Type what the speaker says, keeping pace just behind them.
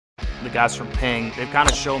the guys from Ping, they've kind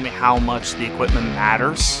of shown me how much the equipment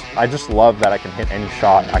matters. I just love that I can hit any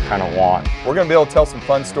shot I kind of want. We're going to be able to tell some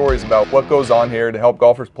fun stories about what goes on here to help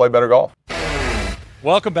golfers play better golf.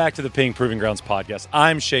 Welcome back to the Ping Proving Grounds podcast.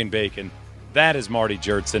 I'm Shane Bacon. That is Marty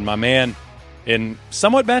Jertson, my man in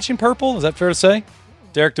somewhat matching purple. Is that fair to say?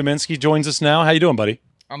 Derek Deminsky joins us now. How you doing, buddy?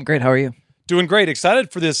 I'm great. How are you? Doing great.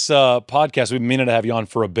 Excited for this podcast. We've been meaning to have you on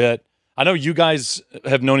for a bit. I know you guys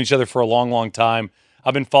have known each other for a long, long time.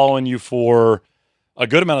 I've been following you for a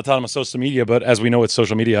good amount of time on social media, but as we know with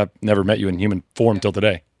social media, I've never met you in human form till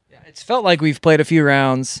today. Yeah, it's felt like we've played a few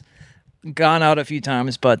rounds, gone out a few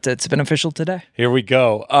times, but it's been official today. Here we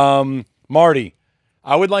go. Marty,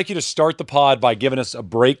 I would like you to start the pod by giving us a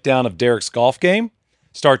breakdown of Derek's golf game,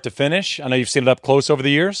 start to finish. I know you've seen it up close over the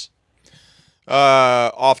years.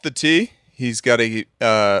 Off the tee, he's got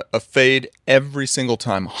a fade every single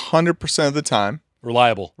time, 100% of the time.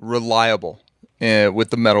 Reliable. With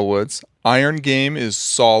the metalwoods. Iron game is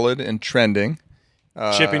solid and trending.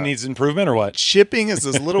 Chipping needs improvement or what? Chipping is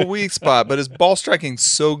his little weak spot, but his ball striking's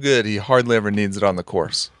so good he hardly ever needs it on the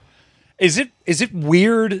course. Is it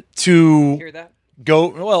weird to Hear that?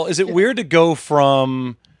 Is it weird to go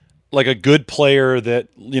from like a good player that,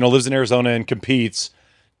 lives in Arizona and competes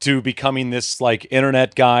to becoming this like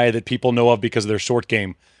internet guy that people know of because of their short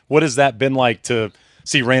game? What has that been like to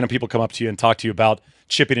see random people come up to you and talk to you about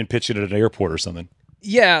chipping and pitching at an airport or something?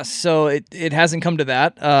 Yeah, so it hasn't come to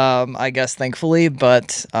that, I guess, thankfully,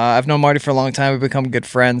 but I've known Marty for a long time. We've become good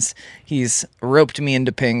friends. He's roped me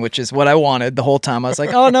into Ping, which is what I wanted the whole time. I was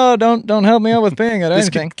like, oh, no, don't help me out with Ping or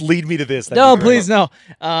anything. This could lead me to this. No, please, no.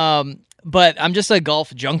 But I'm just a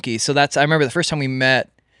golf junkie, so I remember the first time we met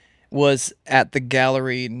was at the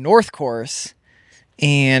Gallery North Course,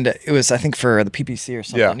 and it was, I think, for the PPC or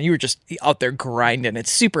something. Yeah. You were just out there grinding. It's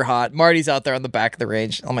super hot. Marty's out there on the back of the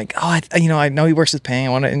range. I'm like, I know he works with Ping. I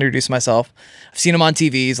want to introduce myself. I've seen him on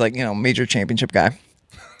TV. He's like, major championship guy.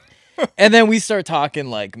 And then we start talking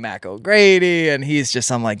like Mac O'Grady, and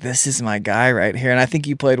I'm like, this is my guy right here. And I think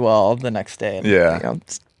you played well the next day. And, yeah.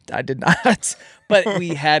 I did not. But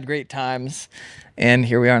we had great times, and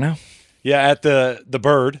here we are now. Yeah, at the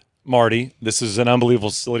Bird, Marty. This is an unbelievable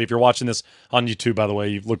facility. If you're watching this on YouTube, by the way,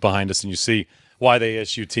 you look behind us and you see why the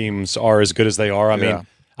ASU teams are as good as they are. I mean,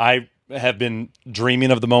 I have been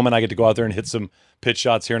dreaming of the moment I get to go out there and hit some pitch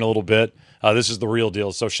shots here in a little bit. This is the real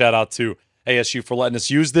deal. So shout out to ASU for letting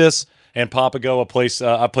us use this, and Papago, a place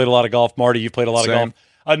I played a lot of golf. Marty, you played a lot of golf.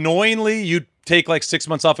 Annoyingly, you take like 6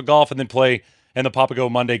 months off of golf and then play in the Papago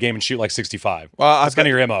Monday game and shoot like 65. Well, that's kind of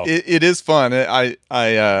your MO. It is fun. I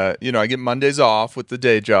get Mondays off with the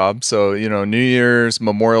day job. So, New Year's,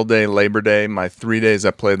 Memorial Day, Labor Day, my 3 days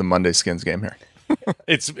I play the Monday Skins game here.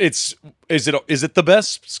 Is it the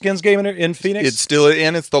best Skins game in Phoenix? It's still,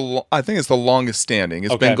 and I think it's the longest standing.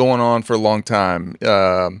 It's been going on for a long time.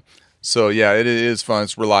 So yeah, it is fun.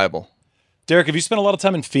 It's reliable. Derek, have you spent a lot of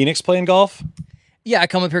time in Phoenix playing golf? Yeah, I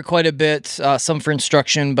come up here quite a bit, some for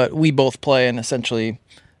instruction, but we both play in essentially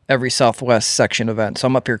every Southwest section event. So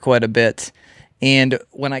I'm up here quite a bit. And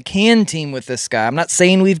when I can team with this guy, I'm not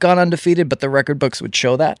saying we've gone undefeated, but the record books would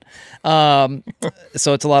show that.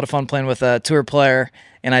 So it's a lot of fun playing with a tour player,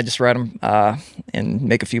 and I just ride him and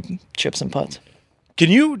make a few chips and putts.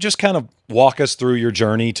 Can you just kind of walk us through your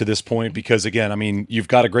journey to this point? Because again, I mean, you've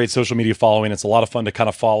got a great social media following. It's a lot of fun to kind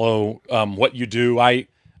of follow what you do.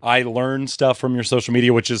 I learn stuff from your social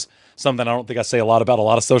media, which is something I don't think I say a lot about. A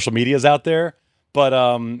lot of social medias out there, but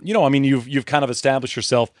you've kind of established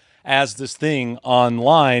yourself as this thing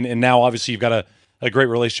online, and now obviously you've got a great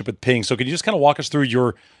relationship with Ping. So can you just kind of walk us through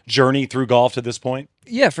your journey through golf to this point?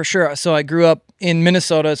 Yeah, for sure. So I grew up in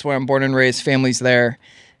Minnesota. It's where I'm born and raised. Family's there,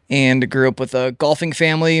 and grew up with a golfing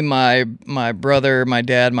family. My brother, my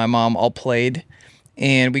dad, my mom all played,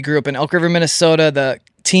 and we grew up in Elk River, Minnesota. The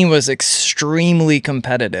team was extremely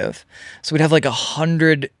competitive, so we'd have like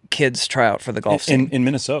 100 kids try out for the golf team in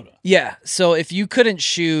Minnesota. Yeah, so if you couldn't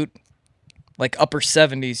shoot like upper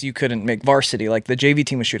 70s, you couldn't make varsity. Like the JV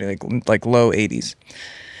team was shooting like low 80s.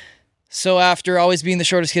 So after always being the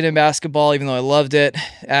shortest kid in basketball, even though I loved it,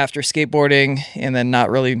 after skateboarding and then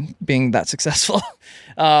not really being that successful,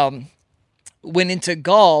 went into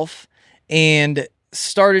golf and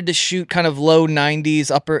started to shoot kind of low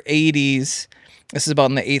 90s, upper 80s. This is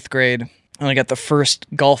about in the 8th grade. And I got the first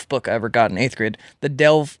golf book I ever got in 8th grade,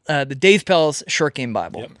 the Dave Pell's Short Game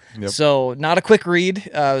Bible. Yep. So not a quick read.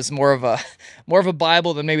 It was more of a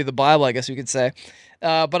Bible than maybe the Bible, I guess you could say.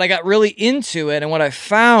 But I got really into it, and what I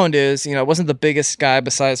found is, I wasn't the biggest guy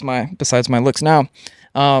besides my looks now.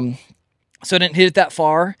 So I didn't hit it that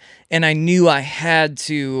far, and I knew I had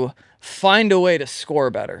to find a way to score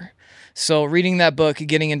better. So reading that book,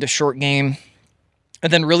 getting into short game,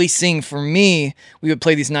 and then really seeing, for me, we would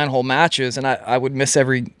play these 9-hole matches, and I would miss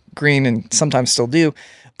every green and sometimes still do.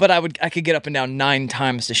 But I could get up and down 9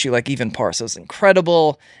 times to shoot like even par. So it was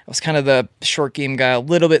incredible. I was kind of the short game guy a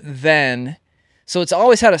little bit then. So it's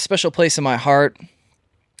always had a special place in my heart.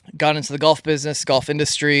 Got into the golf business, golf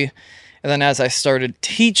industry. And then as I started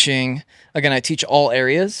teaching, again, I teach all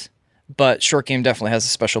areas, but short game definitely has a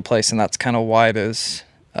special place. And that's kind of why it is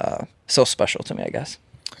so special to me, I guess.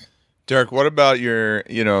 Derek, what about your,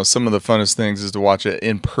 some of the funnest things is to watch it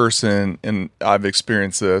in person, and I've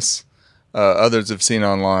experienced this. Others have seen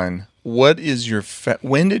online. What is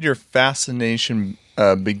when did your fascination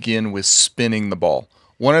begin with spinning the ball?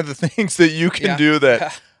 One of the things that you can do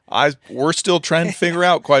that we're still trying to figure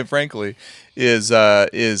out, quite frankly, is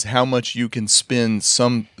how much you can spin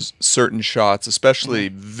some certain shots,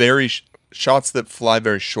 especially shots that fly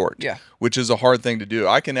very short. Yeah. Which is a hard thing to do.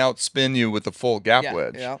 I can outspin you with a full gap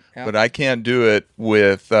wedge, yeah. but I can't do it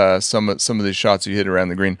with some of these shots you hit around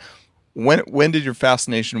the green. When did your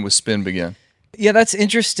fascination with spin begin? Yeah, that's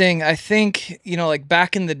interesting. I think, like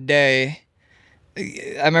back in the day,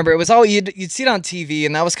 I remember it was all you'd see it on TV,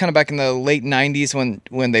 and that was kind of back in the late 90s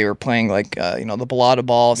when they were playing like the Balata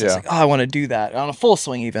balls. So I was like, I want to do that on a full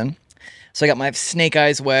swing even. So I got my Snake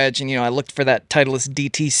Eyes wedge, and I looked for that Titleist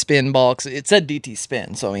DT spin ball because it said DT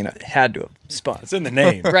spin, so it had to have spun. It's in the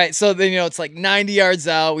name, right? So then it's like 90 yards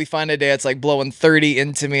out. We find a day it's like blowing 30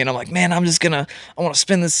 into me, and I'm like, man, I want to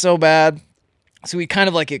spin this so bad. So we kind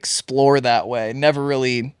of like explore that way. Never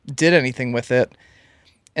really did anything with it.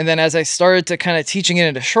 And then as I started to kind of teaching it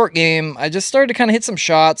into short game, I just started to kind of hit some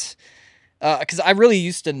shots because I really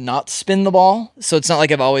used to not spin the ball. So it's not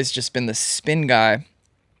like I've always just been the spin guy.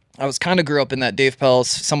 I was kind of grew up in that Dave Pelz,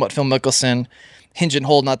 somewhat Phil Mickelson, hinge and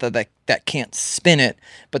hold, not that can't spin it,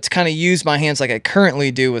 but to kind of use my hands like I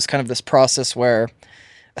currently do was kind of this process where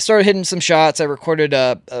I started hitting some shots. I recorded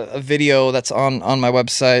a video that's on my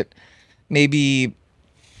website maybe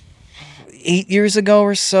 8 years ago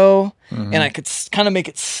or so, and I could kind of make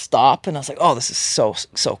it stop, and I was like, oh, this is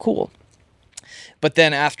so cool. But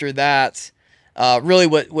then after that, really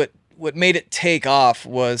what made it take off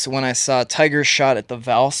was when I saw Tiger's shot at the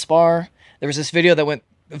Valspar. There was this video that went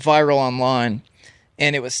viral online,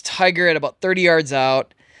 and it was Tiger at about 30 yards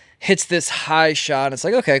out, hits this high shot, and it's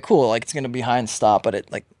like, okay, cool, like it's going to be high and stop, but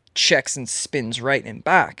it like checks and spins right and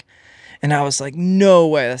back. And I was like, no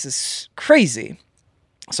way, this is crazy.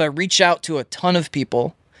 So I reached out to a ton of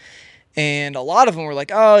people, and a lot of them were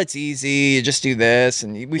like, oh, it's easy, you just do this.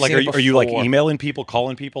 And we've seen it before. Are you like emailing people,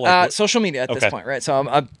 calling people? Social media at this point, right?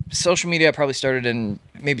 So social media probably started in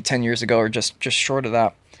maybe 10 years ago or just short of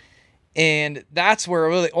that. And that's where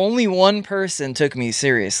really only one person took me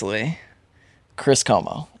seriously, Chris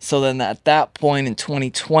Como. So then at that point in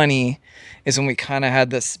 2020 is when we kind of had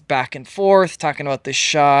this back and forth talking about this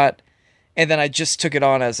shot. And then I just took it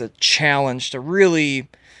on as a challenge to really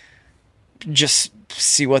just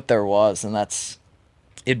see what there was. And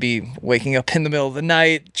it'd be waking up in the middle of the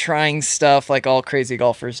night, trying stuff like all crazy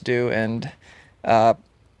golfers do. And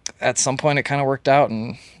at some point it kind of worked out,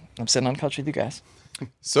 and I'm sitting on the couch with you guys.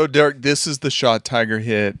 So, Derek, this is the shot Tiger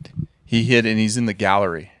hit. He hit, and he's in the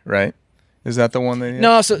gallery, right? Is that the one that he hit?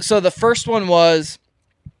 No, so the first one was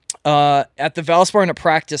at the Valspar in a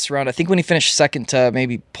practice round. I think when he finished second to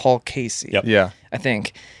maybe Paul Casey. Yep. Yeah. I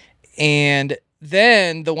think. And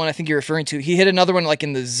then the one I think you're referring to, he hit another one like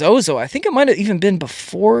in the Zozo. I think it might have even been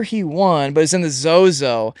before he won, but it's in the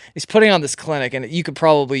Zozo. He's putting on this clinic, and you could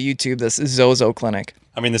probably YouTube this Zozo clinic.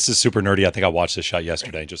 I mean, this is super nerdy. I think I watched this shot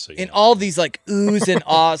yesterday, just so you know. All these like oohs and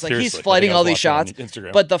ahs, like he's flighting all these shots.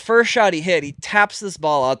 But the first shot he hit, he taps this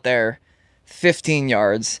ball out there 15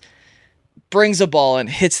 yards, brings a ball and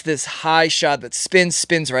hits this high shot that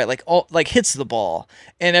spins right, like hits the ball,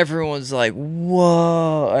 and everyone's like,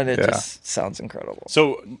 "Whoa!" And it just sounds incredible.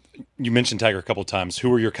 So, you mentioned Tiger a couple of times.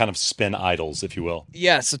 Who are your kind of spin idols, if you will?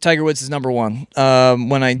 Yeah, so Tiger Woods is number one.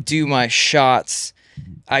 When I do my shots,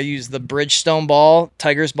 I use the Bridgestone ball,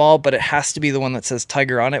 Tiger's ball, but it has to be the one that says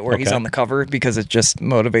Tiger on it, where he's on the cover, because it just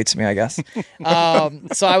motivates me, I guess.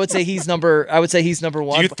 So I would say he's number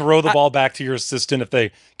one. Do you throw the ball back to your assistant if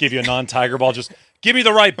they give you a non-Tiger ball? Just give me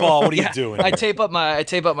the right ball. What are you doing? I tape up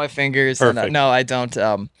my fingers. Perfect. And, no, I don't.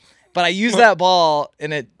 But I use that ball,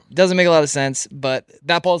 and it doesn't make a lot of sense. But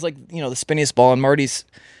that ball is like the spinniest ball, and Marty's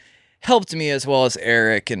helped me as well as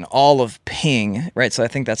Eric and all of Ping, right? So I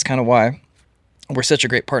think that's kind of why we're such a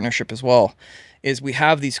great partnership as well, is we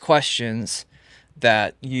have these questions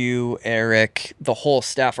that you, Eric, the whole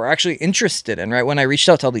staff are actually interested in, right? When I reached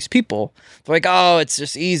out to all these people, they're like, oh, it's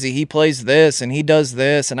just easy. He plays this and he does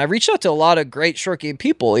this. And I reached out to a lot of great short game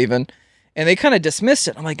people even, And they kind of dismissed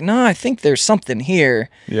it. I'm like, no, I think there's something here.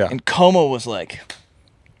 Yeah. And Como was like,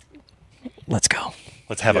 let's go.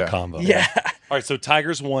 Let's have Yeah. a combo. Yeah. All right, so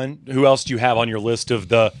Tiger's one. Who else do you have on your list of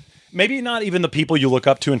the maybe not even the people you look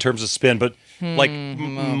up to in terms of spin, but like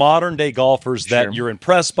modern day golfers that you're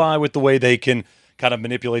impressed by with the way they can kind of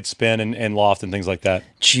manipulate spin and loft and things like that?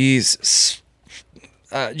 Jeez.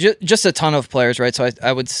 Just a ton of players, right? So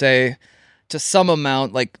I would say to some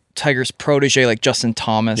amount, like Tiger's protege, like Justin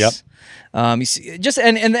Thomas. Yep. You see, just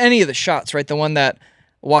and any of the shots, right? The one that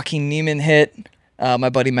Joaquin Neiman hit. My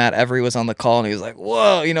buddy Matt Every was on the call, and he was like,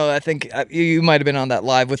 "Whoa!" I think you might have been on that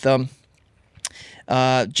live with them.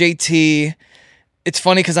 JT. It's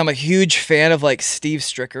funny because I'm a huge fan of like Steve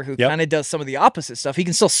Stricker, who kind of does some of the opposite stuff. He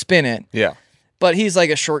can still spin it, Yeah. but he's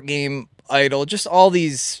like a short game idol. Just all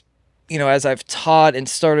these, as I've taught and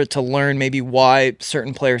started to learn maybe why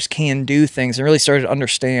certain players can do things, and really started to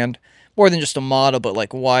understand more than just a model, but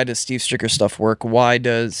like, why does Steve Stricker's stuff work? Why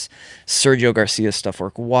does Sergio Garcia's stuff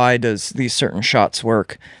work? Why does these certain shots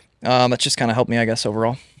work? That's just kind of helped me, I guess,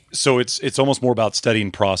 overall. So it's almost more about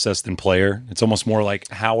studying process than player. It's almost more like,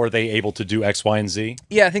 how are they able to do X, Y, and Z?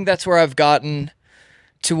 Yeah, I think that's where I've gotten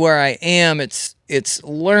to where I am. It's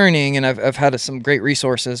learning, and I've had some great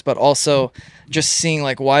resources, but also just seeing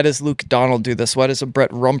like, why does Luke Donald do this? Why does a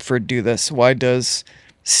Brett Rumford do this? Why does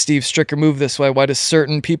Steve Stricker move this way? Why does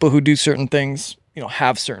certain people who do certain things,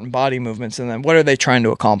 have certain body movements, and then what are they trying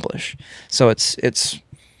to accomplish? So it's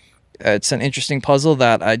an interesting puzzle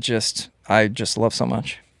that I just love so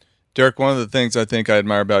much. Derek, one of the things I think I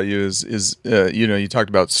admire about you is you talked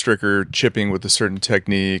about Stricker chipping with a certain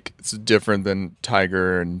technique. It's different than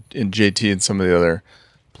Tiger and JT and some of the other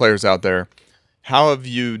players out there. How have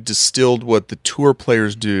you distilled what the tour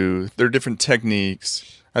players do? There are different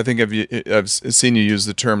techniques. I think I've seen you use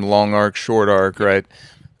the term long arc, short arc, right?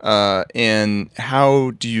 And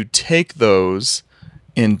how do you take those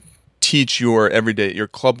and teach your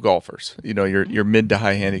club golfers, your mid to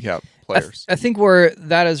high handicap players? I think where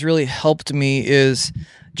that has really helped me is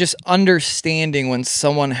just understanding when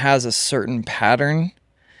someone has a certain pattern,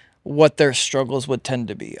 what their struggles would tend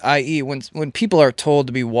to be. I.e., when people are told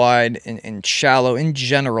to be wide and shallow in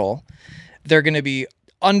general, they're going to be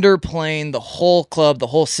underplaying the whole club, the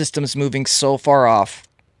whole system's moving so far off.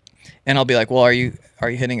 And I'll be like, well, are you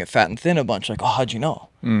hitting it fat and thin a bunch? Like, oh, how'd you know?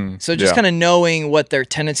 So just kind of knowing what their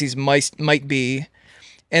tendencies might be,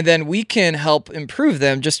 and then we can help improve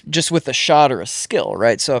them just with a shot or a skill,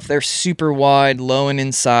 right? So if they're super wide, low and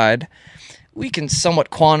inside, we can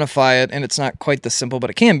somewhat quantify it, and it's not quite this simple,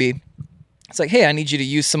 but it can be. It's like, hey, I need you to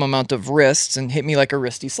use some amount of wrists and hit me like a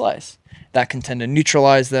wristy slice. That can tend to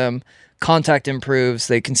neutralize them. Contact improves.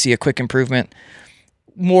 They can see a quick improvement.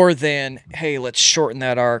 More than, hey, let's shorten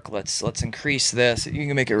that arc. Let's increase this. You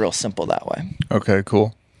can make it real simple that way. Okay,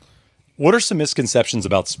 cool. What are some misconceptions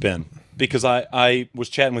about spin? Because I was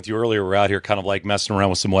chatting with you earlier. We're out here kind of like messing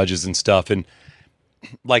around with some wedges and stuff. And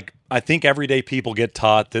like, I think everyday people get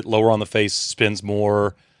taught that lower on the face spins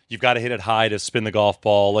more. You've got to hit it high to spin the golf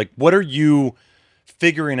ball. Like, what are you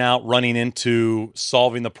figuring out, running into,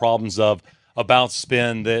 solving the problems about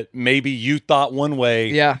spin that maybe you thought one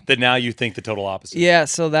way, that now you think the total opposite? Yeah,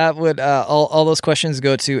 so that would all those questions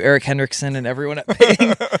go to Eric Hendrickson and everyone at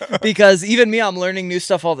Ping, because even me, I'm learning new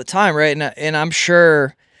stuff all the time, right? And I'm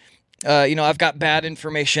sure, I've got bad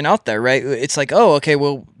information out there, right? It's like, oh, okay,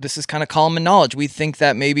 well, this is kind of common knowledge. We think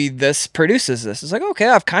that maybe this produces this. It's like, okay,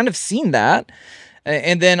 I've kind of seen that.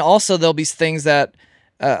 And then also there'll be things that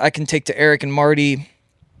I can take to Eric and Marty,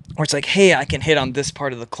 where it's like, hey, I can hit on this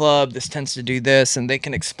part of the club. This tends to do this, and they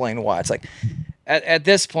can explain why. It's like, at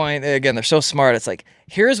this point, again, they're so smart. It's like,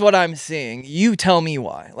 here's what I'm seeing. You tell me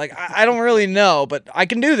why. Like, I don't really know, but I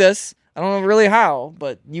can do this. I don't know really how,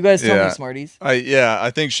 but you guys tell me, smarties.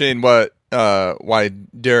 I think, Shane, why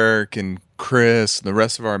Derek and Chris and the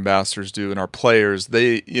rest of our ambassadors do, and our players,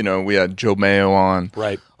 we had Joe Mayo on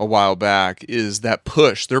a while back, is that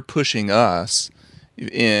push. They're pushing us.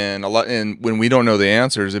 And when we don't know the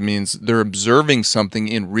answers, it means they're observing something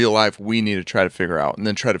in real life we need to try to figure out, and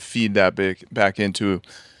then try to feed that back into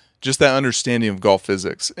just that understanding of golf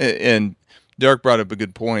physics. And Derek brought up a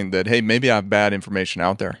good point that, hey, maybe I have bad information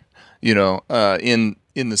out there. In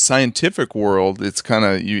the scientific world, it's kind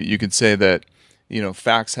of you could say that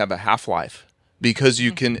facts have a half-life, because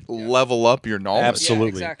you can level up your knowledge.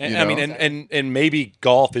 Absolutely. Yeah, exactly. I mean, and maybe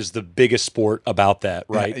golf is the biggest sport about that,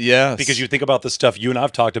 right? Yes. Because you think about the stuff you and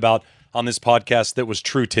I've talked about on this podcast that was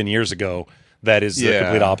true 10 years ago, that is the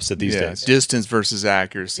complete opposite these days. Distance versus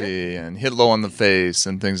accuracy, and hit low on the face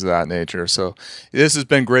and things of that nature. So this has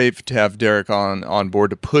been great to have Derek on board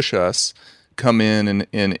to push us come in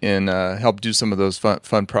and help do some of those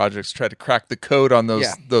fun projects, try to crack the code on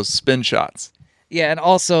those spin shots. Yeah, and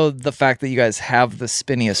also the fact that you guys have the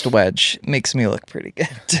spinniest wedge makes me look pretty good.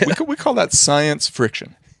 We call that science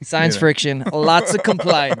friction. Science friction, lots of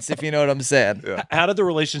compliance, if you know what I'm saying. Yeah. How did the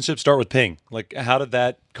relationship start with Ping? Like, how did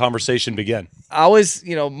that conversation begin? I was,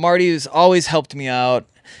 Marty's always helped me out,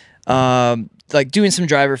 like doing some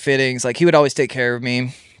driver fittings. Like, he would always take care of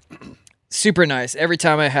me. Super nice. Every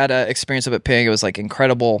time I had an experience up at Ping, it was like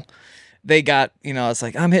incredible. They got, it's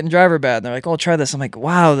like, I'm hitting driver bad. And they're like, oh, try this. I'm like,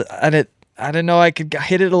 wow, I didn't know I could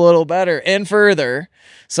hit it a little better and further.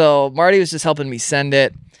 So Marty was just helping me send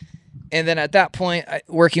it. And then at that point,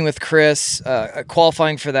 working with Chris,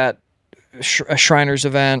 qualifying for that Shriners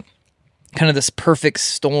event, kind of this perfect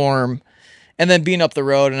storm, and then being up the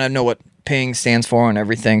road, and I know what Ping stands for and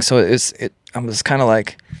everything. So I'm just kind of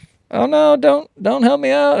like, oh no, don't help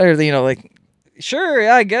me out, or like, sure,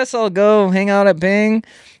 yeah, I guess I'll go hang out at Ping.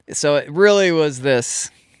 So it really was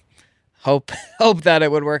this hope that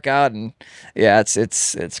it would work out, and yeah,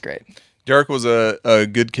 it's great. Derek was a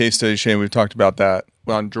good case study, Shane. We've talked about that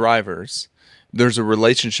on drivers. There's a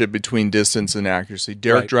relationship between distance and accuracy.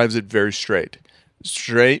 Derek drives it very straight,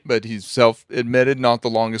 but he's self-admitted not the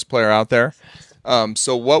longest player out there.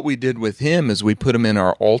 So what we did with him is we put him in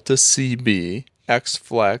our Alta CB X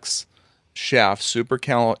Flex shaft super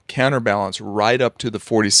counterbalance right up to the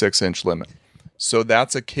 46-inch limit. So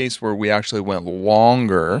that's a case where we actually went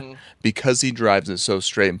longer because he drives it so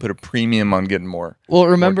straight and put a premium on getting more. Well,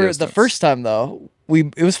 remember the first time though,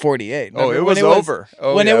 it was 48. Remember, it was over.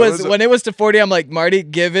 When it was to 40, I'm like, Marty,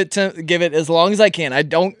 give it as long as I can. I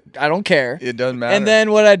don't care. It doesn't matter. And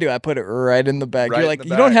then what I do, I put it right in the bag. You're like,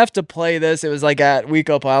 you don't have to play this. It was like at week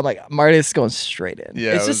up. I'm like, Marty, it's going straight in.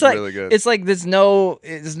 Yeah, it's just like really good. It's like there's no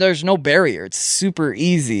barrier. It's super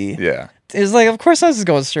easy. Yeah. It's like, of course I was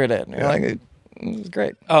going straight in. You're like, it was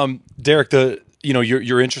great. Derek,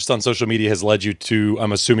 your interest on social media has led you to,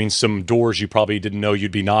 I'm assuming, some doors you probably didn't know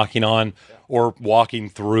you'd be knocking on or walking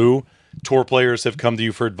through. Tour players have come to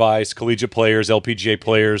you for advice, collegiate players, LPGA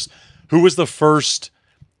players. Who was the first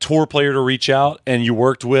tour player to reach out and you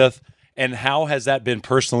worked with, and how has that been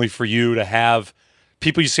personally for you to have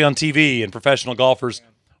people you see on TV and professional golfers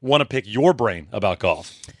want to pick your brain about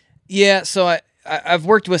golf? Yeah, so I've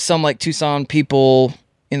worked with some like Tucson people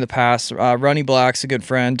in the past. Ronnie Black's a good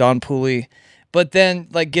friend, Don Pooley. But then,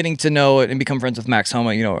 like, getting to know it and become friends with Max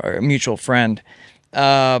Homa, our mutual friend,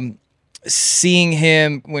 seeing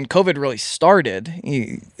him when COVID really started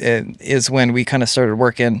is when we kind of started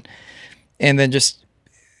working, and then just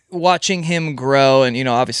watching him grow, and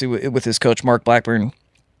obviously with his coach Mark Blackburn,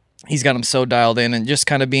 he's got him so dialed in, and just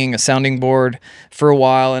kind of being a sounding board for a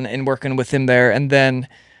while and working with him there, and then.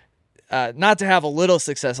 Not to have a little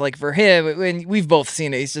success, like for him, and we've both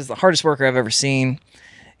seen it. He's just the hardest worker I've ever seen.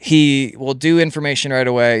 He will do information right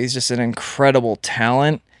away. He's just an incredible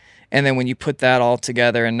talent. And then when you put that all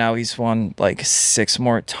together, and now he's won like 6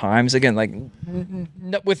 more times again, like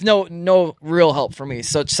with no real help for me.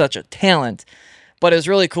 Such a talent, but it was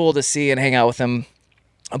really cool to see and hang out with him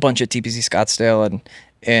a bunch at TPC Scottsdale,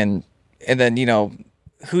 and then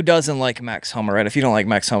who doesn't like Max Homa, right? If you don't like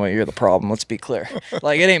Max Homa, you're the problem. Let's be clear.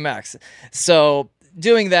 Like, it ain't Max. So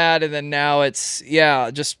doing that, and then now it's,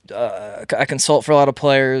 just I consult for a lot of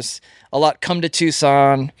players. A lot come to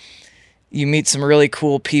Tucson. You meet some really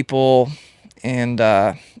cool people, and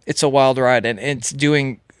it's a wild ride, and it's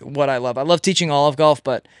doing what I love. I love teaching all of golf,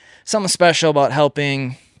 but something special about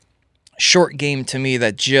helping short game to me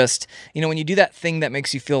that just, when you do that thing that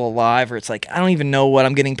makes you feel alive, or it's like, I don't even know what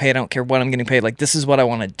I'm getting paid. I don't care what I'm getting paid. Like, this is what I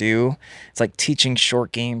want to do. It's like teaching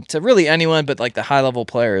short game to really anyone, but like the high level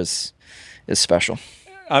players is special.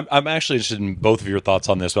 I'm actually interested in both of your thoughts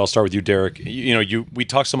on this, but I'll start with you, Derek. We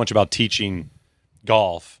talk so much about teaching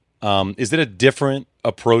golf. Is it a different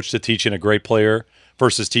approach to teaching a great player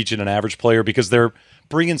versus teaching an average player? Because they're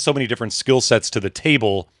bringing so many different skill sets to the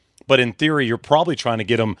table, but in theory, you're probably trying to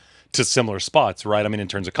get them to similar spots, right? I mean, in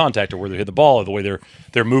terms of contact, or where they hit the ball, or the way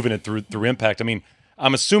they're moving it through impact. I mean,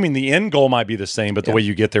 I'm assuming the end goal might be the same, but the way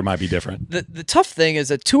you get there might be different. The tough thing is,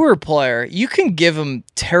 a tour player, you can give them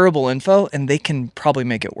terrible info and they can probably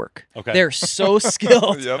make it work. Okay. They're so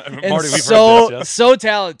skilled and Marty, so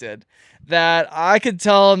talented that I could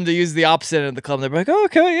tell them to use the opposite end of the club. They're like, oh,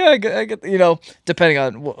 okay, yeah, I get, depending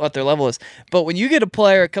on what their level is. But when you get a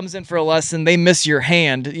player that comes in for a lesson, they miss your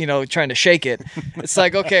hand, trying to shake it. It's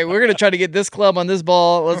like, okay, we're going to try to get this club on this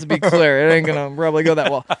ball. Let's be clear. It ain't going to probably go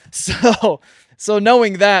that well. So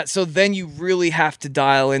knowing that, so then you really have to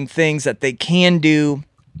dial in things that they can do,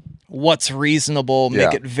 what's reasonable,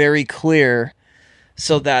 make it very clear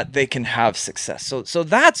so that they can have success. So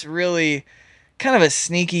that's really kind of a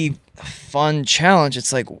sneaky, fun challenge.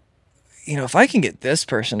 It's like, if I can get this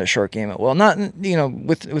person to short game it, well, not,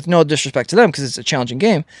 with no disrespect to them because it's a challenging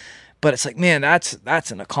game, but it's like, man,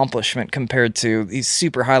 that's an accomplishment compared to these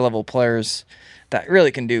super high level players that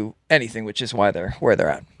really can do anything, which is why they're where they're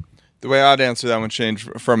at. The way I'd answer that one, change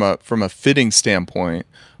from a fitting standpoint,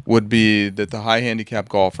 would be that the high handicap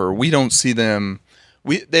golfer, we don't see them.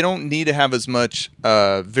 They don't need to have as much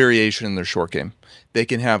variation in their short game. They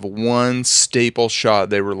can have one staple shot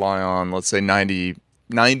they rely on, let's say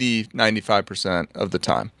 95% of the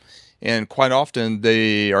time. And quite often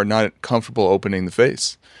they are not comfortable opening the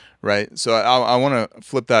face, right? So I want to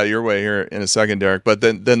flip that your way here in a second, Derek. But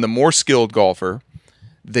then the more skilled golfer,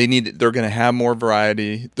 they're going to have more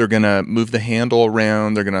variety. They're going to move the handle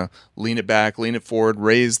around. They're going to lean it back, lean it forward,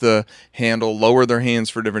 raise the handle, lower their hands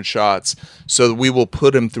for different shots. So we will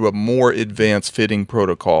put them through a more advanced fitting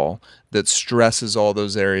protocol that stresses all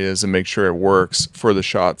those areas and make sure it works for the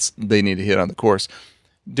shots they need to hit on the course.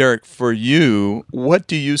 Derek, for you, what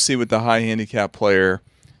do you see with the high handicap player?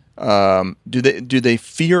 Do they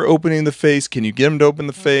fear opening the face? Can you get them to open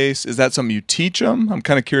the face? Is that something you teach them? I'm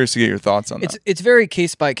kind of curious to get your thoughts on that. It's very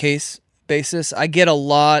case by case basis. I get a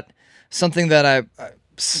lot. Something that I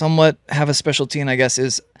somewhat have a specialty in, I guess,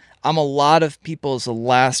 is I'm a lot of people's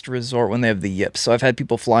last resort when they have the yips. So I've had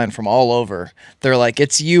people flying from all over. They're like,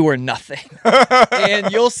 it's you or nothing.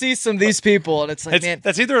 And you'll see some of these people, and it's like, man.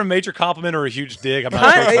 That's either a major compliment or a huge dig. I'm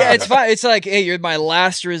not sure. Yeah, it's fine. It's like, hey, you're my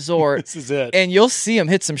last resort. This is it. And you'll see them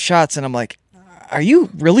hit some shots, and I'm like, are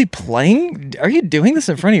you really playing? Are you doing this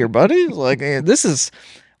in front of your buddies? Like, this is,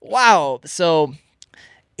 wow. So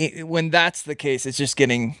when that's the case, it's just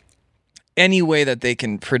getting any way that they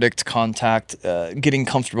can predict contact, getting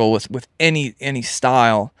comfortable with any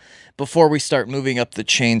style before we start moving up the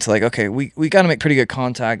chain to like, okay, we got to make pretty good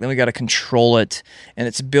contact, then we got to control it, and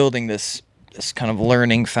it's building this kind of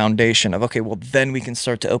learning foundation of, okay, well, then we can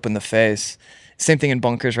start to open the face. Same thing in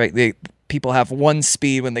bunkers, right? People have one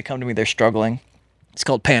speed when they come to me, they're struggling. It's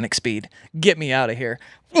called panic speed. Get me out of here.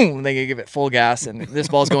 Boom, they can give it full gas, and this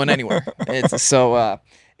ball's going anywhere.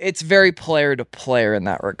 It's very player to player in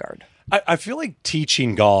that regard. I feel like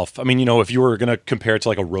teaching golf, I mean, if you were going to compare it to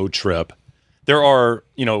like a road trip, there are,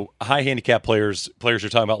 high handicap players you're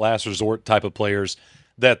talking about, last resort type of players,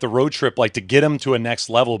 that the road trip, like to get them to a next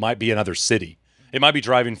level, might be another city. It might be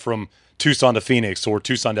driving from Tucson to Phoenix or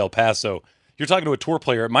Tucson to El Paso. You're talking to a tour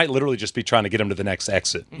player, it might literally just be trying to get them to the next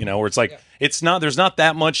exit, where it's like, there's not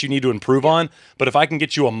that much you need to improve on, but if I can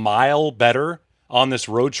get you a mile better on this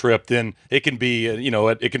road trip, then it can be,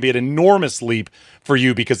 it can be an enormous leap for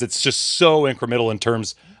you because it's just so incremental in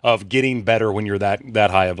terms of getting better when you're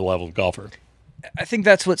that high of a level of golfer. I think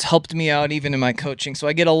that's what's helped me out even in my coaching. So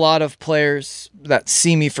I get a lot of players that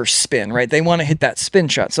see me for spin, right? They want to hit that spin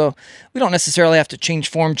shot. So we don't necessarily have to change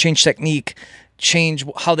form, change technique, change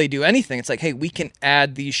how they do anything. It's like, hey, we can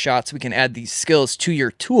add these shots, we can add these skills to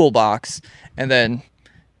your toolbox, and then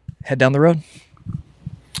head down the road.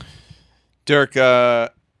 Derek,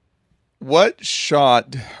 what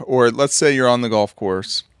shot, or let's say you're on the golf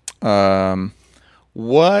course,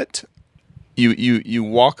 what you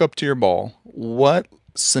walk up to your ball, what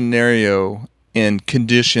scenario and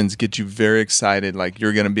conditions get you very excited, like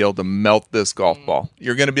you're going to be able to melt this golf ball?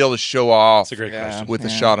 You're going to be able to show off That's a great question. with the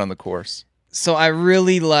shot on the course. So I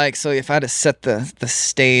really like, so if I had to set the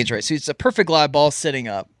stage, right? So it's a perfect live ball sitting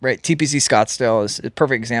up, right? TPC Scottsdale is a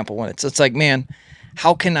perfect example when it's like, man,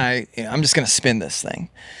 how can I'm just going to spin this thing.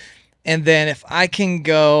 And then if I can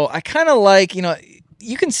go, I kind of like,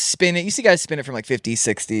 you can spin it. You see guys spin it from like 50,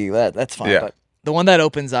 60. That's fine. Yeah. But the one that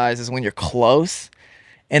opens eyes is when you're close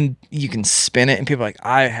and you can spin it and people are like,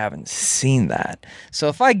 I haven't seen that. So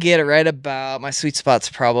if I get it right about, my sweet spot's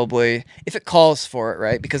probably, if it calls for it,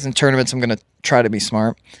 right? Because in tournaments, I'm going to try to be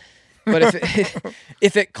smart. But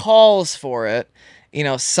if it calls for it,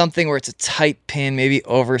 something where it's a tight pin, maybe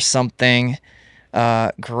over something,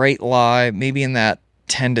 great lie, maybe in that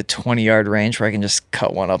 10 to 20 yard range where I can just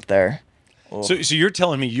cut one up there. So you're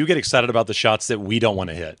telling me you get excited about the shots that we don't want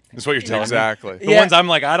to hit. That's what you're telling me. Exactly. The ones I'm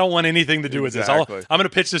like, I don't want anything to do with Exactly. this. I'm going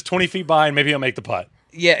to pitch this 20 feet by and maybe I'll make the putt.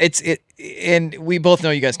 Yeah, and we both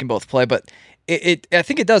know you guys can both play, but I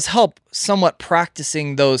think it does help somewhat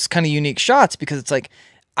practicing those kind of unique shots because it's like,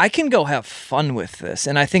 I can go have fun with this.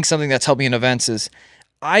 And I think something that's helped me in events is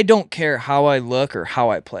I don't care how I look or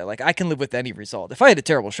how I play. Like, I can live with any result. If I had a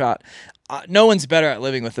terrible shot, no one's better at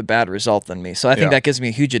living with a bad result than me. So I think that gives me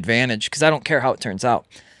a huge advantage because I don't care how it turns out.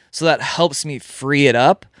 So that helps me free it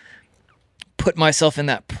up, put myself in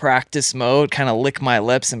that practice mode, kind of lick my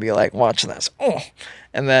lips and be like, watch this. Oh.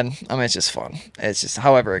 And then, it's just fun. It's just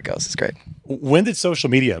however it goes. It's great. When did social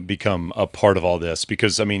media become a part of all this?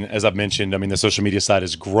 Because, I mean, as I've mentioned, I mean, the social media side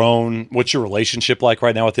has grown. What's your relationship like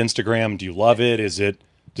right now with Instagram? Do you love it? Is it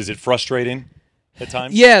frustrating at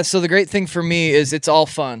times? Yeah, so the great thing for me is it's all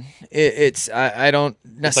fun. I don't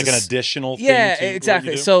necessarily... It's like an additional thing Yeah, to exactly.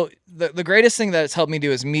 what you do? So the greatest thing that it's helped me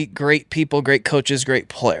do is meet great people, great coaches, great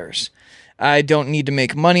players. I don't need to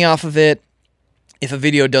make money off of it. If a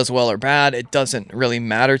video does well or bad, it doesn't really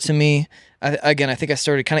matter to me. I think I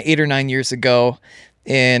started kind of 8 or 9 years ago,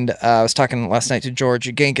 and I was talking last night to George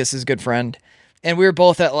Genkus, his good friend, and we were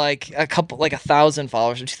both at like 1,000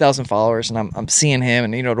 followers or 2,000 followers, and I'm seeing him,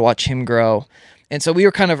 and to watch him grow, and so we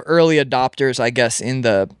were kind of early adopters, I guess, in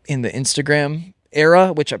the Instagram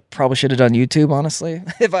era, which I probably should have done YouTube, honestly,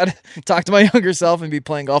 if I'd talked to my younger self and be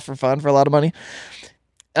playing golf for fun for a lot of money.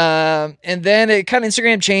 And then it kind of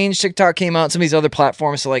Instagram changed, TikTok came out, some of these other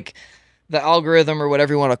platforms, so like the algorithm or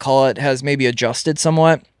whatever you want to call it has maybe adjusted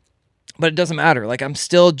somewhat, but it doesn't matter. Like I'm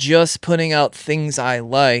still just putting out things I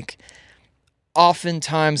like.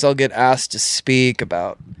 Oftentimes I'll get asked to speak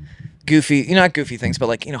about not goofy things, but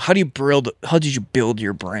like, how did you build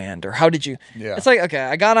your brand, or how did you, It's like, okay,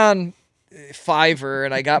 I got on Fiverr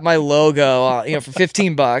and I got my logo, for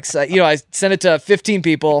 $15. I sent it to 15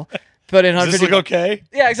 people. Put in 150. Does this look okay?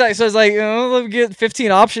 Yeah, exactly. So it's like, let me get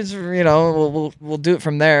 15 options. We'll do it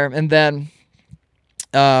from there. And then,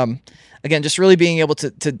 again, just really being able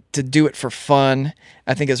to do it for fun,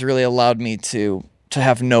 I think has really allowed me to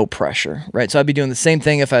have no pressure, right? So I'd be doing the same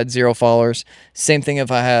thing if I had 0 followers, same thing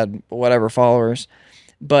if I had whatever followers.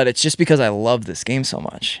 But it's just because I love this game so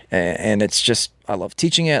much, and it's just I love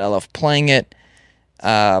teaching it, I love playing it.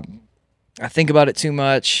 I think about it too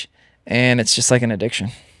much, and it's just like an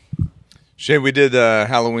addiction. Shay, we did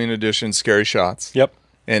Halloween edition Scary Shots. Yep.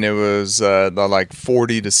 And it was the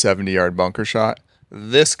 40 to 70 yard bunker shot.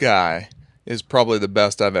 This guy is probably the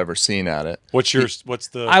best I've ever seen at it. What's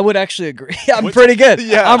the... I would actually agree. I'm pretty good.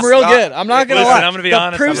 Yes, I'm real good. I'm not going to lie. I'm going to be the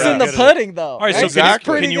honest. proof's I'm in the good at pudding, though. All right, right? so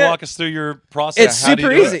Exactly. can you walk us through your process? It's How do you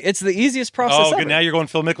super do easy. it? It's the easiest process good. ever. Now you're going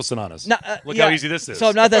Phil Mickelson on us. Look Yeah. how easy this is. So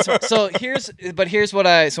I'm not that smart. So here's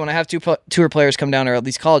what so when I have tour players come down, or at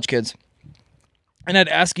least college kids, and I'd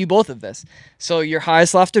ask you both of this. So your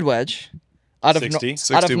highest lofted wedge out of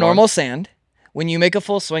 61. normal sand, when you make a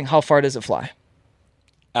full swing, how far does it fly?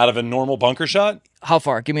 Out of a normal bunker shot? How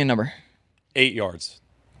far? Give me a number. 8 yards.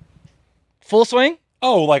 Full swing?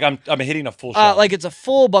 Oh, like I'm hitting a full shot. Like it's a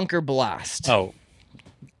full bunker blast. Oh,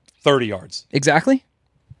 30 yards. Exactly?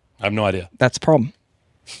 I have no idea. That's a problem.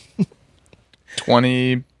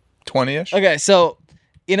 20-ish? Okay, so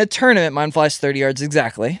in a tournament, mine flies 30 yards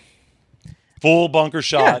exactly. Full bunker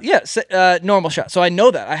shot. Yeah, normal shot. So I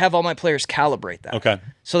know that. I have all my players calibrate that. Okay.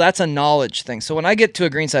 So that's a knowledge thing. So when I get to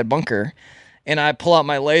a greenside bunker and I pull out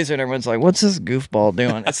my laser and everyone's like, what's this goofball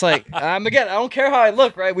doing? It's like, again, I don't care how I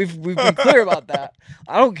look, right? We've been clear about that.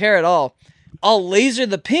 I don't care at all. I'll laser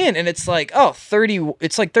the pin and it's like, 30,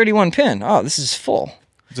 it's like 31 pin. Oh, this is full.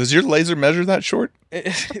 Does your laser measure that short?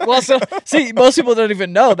 Well, so see, most people don't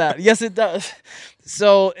even know that. Yes, it does.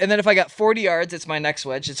 So, and then if I got 40 yards, it's my next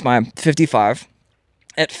wedge. It's my 55.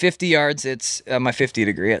 At 50 yards, it's my 50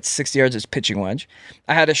 degree. At 60 yards, it's pitching wedge.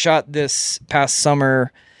 I had a shot this past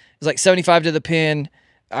summer. It was like 75 to the pin.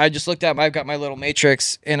 I just looked at I've got my little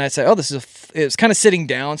matrix, and I said, oh, this is it was kind of sitting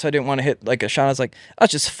down, so I didn't want to hit like a shot. I was like,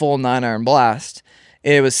 that's just full 9-iron blast.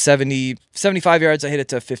 It was 75 yards. I hit it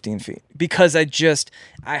to 15 feet because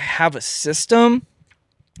I have a system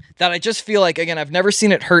that I just feel like, again, I've never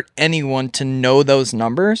seen it hurt anyone to know those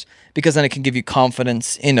numbers, because then it can give you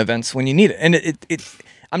confidence in events when you need it. And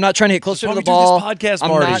I'm not trying to hit closer to the ball. Podcast, I'm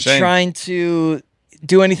Marty. not trying to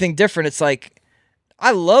do anything different. It's like,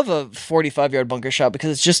 I love a 45-yard bunker shot because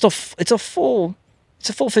it's just a full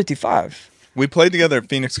 55. We played together at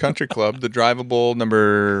Phoenix Country Club, the drivable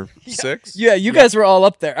number 6. Yeah, you guys were all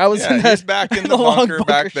up there. I was in that, he's back in the long bunker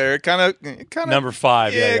back there. Kind of number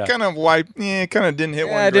 5. Yeah. Kind of wiped. Yeah, kind of didn't hit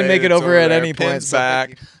one. I didn't make it It's over at there. any point. Pins So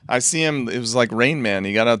back. I see him. It was like Rain Man.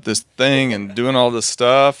 He got out this thing and doing all this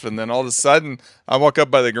stuff, and then all of a sudden, I walk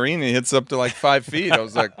up by the green and he hits up to like 5 feet. I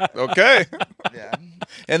was like, okay. Yeah.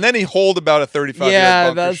 And then he holed about a 35 Yeah,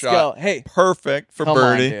 yard bunker let's shot. go. Hey, perfect for come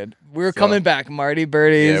birdie. on, dude. We're coming back, Marty.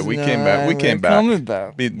 Birdies. Yeah, we came back. We came back. Coming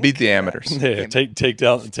back. Beat the amateurs. Yeah, take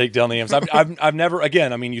down the amps. I've never,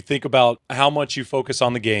 again, I mean, you think about how much you focus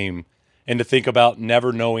on the game, and to think about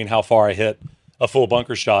never knowing how far I hit a full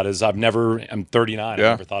bunker shot is, I'm 39. Yeah. I've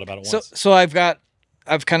never thought about it once. So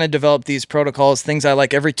I've kind of developed these protocols, things I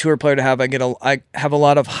like every tour player to have. I have a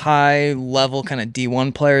lot of high level kind of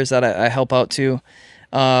D1 players that I help out to.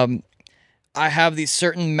 I have these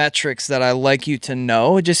certain metrics that I like you to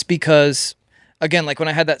know, just because again, like when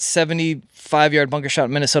I had that 75-yard bunker shot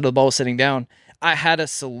in Minnesota, the ball was sitting down, I had a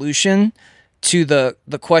solution to the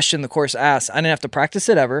question the course asked. I didn't have to practice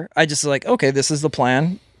it ever. I just was like, okay, this is the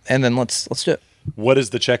plan, and then let's do it. What is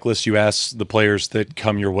the checklist you ask the players that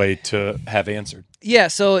come your way to have answered? Yeah,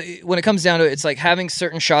 so when it comes down to it, it's like having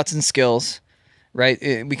certain shots and skills, right?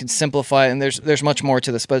 We can simplify it, and there's much more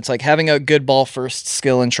to this, but it's like having a good ball first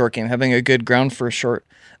skill in short game, having a good ground first short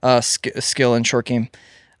skill in short game.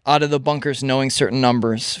 Out of the bunkers, knowing certain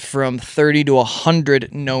numbers, from 30 to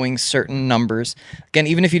 100, knowing certain numbers. Again,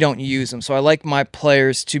 even if you don't use them. So I like my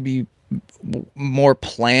players to be more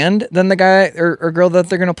planned than the guy or girl that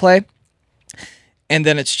they're going to play. And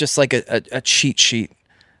then it's just like a cheat sheet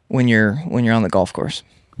when you're on the golf course.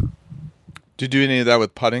 Do you do any of that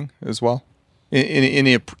with putting as well?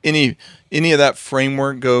 Any of that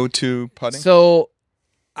framework go to putting? So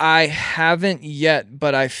I haven't yet,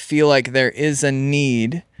 but I feel like there is a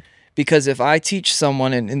need, because if I teach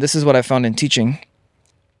someone, and this is what I found in teaching,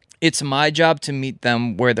 it's my job to meet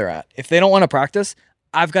them where they're at. If they don't want to practice,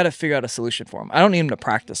 I've got to figure out a solution for them. I don't need them to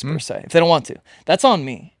practice per se. If they don't want to, that's on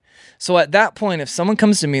me. So at that point, if someone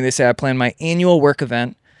comes to me, they say, I plan my annual work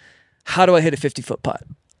event. How do I hit a 50-foot putt?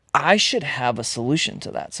 I should have a solution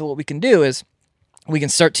to that. So what we can do is we can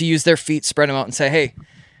start to use their feet, spread them out, and say, hey,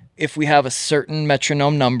 if we have a certain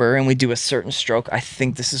metronome number and we do a certain stroke, I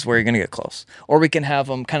think this is where you're going to get close. Or we can have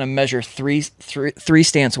them kind of measure three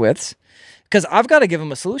stance widths, because I've got to give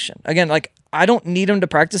them a solution. Again, like I don't need them to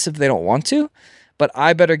practice if they don't want to, but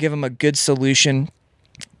I better give them a good solution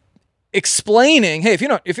explaining, hey, if you're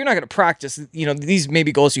not going to practice, these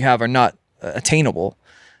maybe goals you have are not attainable.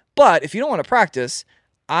 But if you don't want to practice,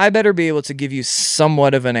 I better be able to give you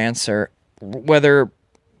somewhat of an answer, whether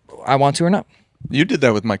I want to or not. You did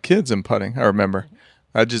that with my kids in putting. I remember.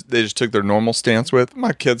 They just took their normal stance with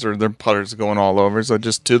my kids. Their putters going all over. So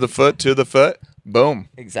just to the foot, boom.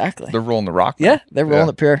 Exactly. They're rolling the rock. Yeah, they're rolling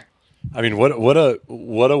it pure. I mean, what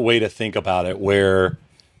a way to think about it, where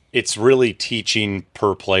it's really teaching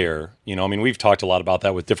per player. I mean, we've talked a lot about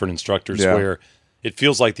that with different instructors, where it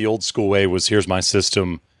feels like the old school way was, here's my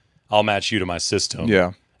system, I'll match you to my system.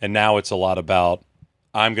 Yeah. And now it's a lot about,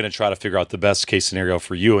 I'm going to try to figure out the best case scenario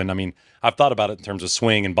for you. And I mean, I've thought about it in terms of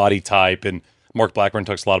swing and body type, and Mark Blackburn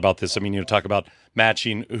talks a lot about this. I mean, talk about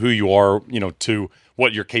matching who you are, to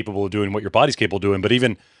what you're capable of doing, what your body's capable of doing, but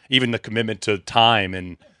even the commitment to time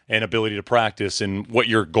and ability to practice and what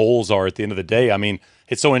your goals are at the end of the day. I mean,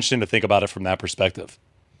 it's so interesting to think about it from that perspective.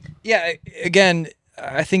 Yeah, again,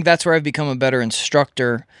 I think that's where I've become a better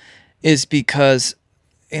instructor, is because,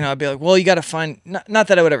 I'd be like, well, you got to find, not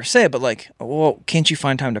that I would ever say it, but like, well, can't you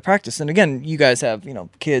find time to practice? And again, you guys have,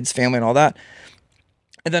 kids, family and all that.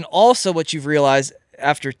 And then also what you've realized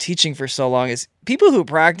after teaching for so long is people who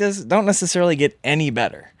practice don't necessarily get any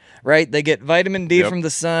better, right? They get vitamin D from the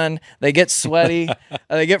sun, they get sweaty,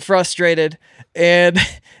 they get frustrated, and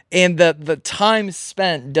the time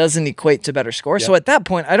spent doesn't equate to better scores. So at that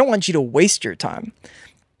point, I don't want you to waste your time.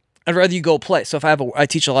 I'd rather you go play. So if I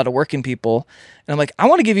teach a lot of working people, and I'm like, I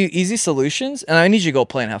want to give you easy solutions, and I need you to go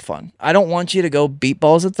play and have fun. I don't want you to go beat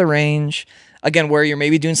balls at the range. Again, where you're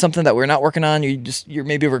maybe doing something that we're not working on, you're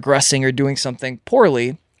maybe regressing or doing something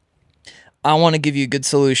poorly. I want to give you good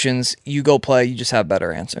solutions. You go play. You just have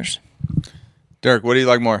better answers. Derek, what do you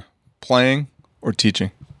like more, playing or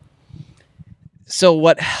teaching? So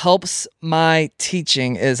what helps my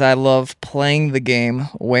teaching is I love playing the game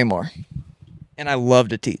way more. And I love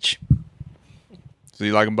to teach. So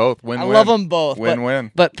you like them both? Win-win. I love them both.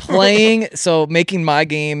 Win-win. But playing, so making my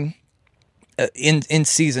game in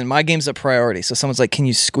season, my game's a priority. So someone's like, can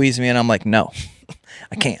you squeeze me? And I'm like, no,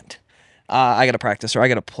 I can't. I got to practice or I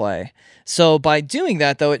got to play. So by doing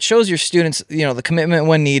that, though, it shows your students, the commitment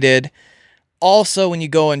when needed. Also, when you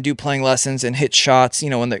go and do playing lessons and hit shots,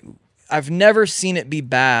 I've never seen it be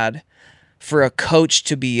bad for a coach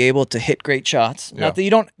to be able to hit great shots. Not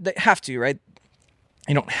that they have to, right?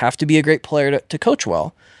 You don't have to be a great player to coach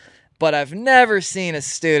well. But I've never seen a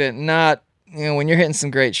student not, when you're hitting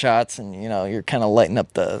some great shots and, you're kind of lighting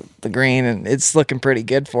up the green and it's looking pretty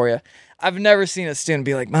good for you. I've never seen a student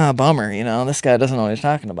be like, bummer, this guy doesn't know what he's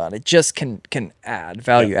talking about. It just can add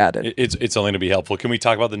value added. It's only to be helpful. Can we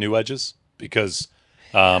talk about the new edges? Because,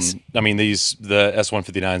 yes. I mean, the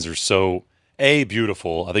S159s are so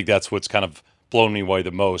beautiful. I think that's what's kind of blown me away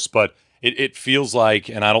the most. But it feels like,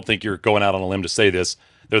 and I don't think you're going out on a limb to say this,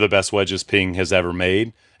 they're the best wedges Ping has ever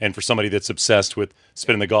made. And for somebody that's obsessed with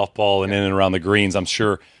spinning the golf ball and in and around the greens, I'm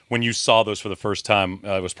sure when you saw those for the first time,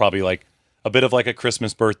 it was probably like a bit of like a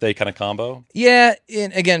Christmas birthday kind of combo. Yeah,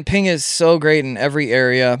 and again, Ping is so great in every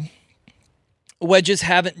area. wedges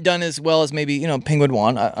haven't done as well as maybe, Ping would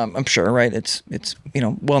want. I'm sure, right? It's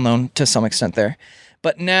well known to some extent there.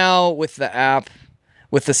 But now with the app,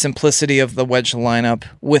 with the simplicity of the wedge lineup,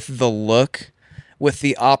 with the look, with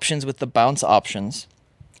the options, with the bounce options,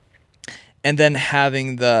 and then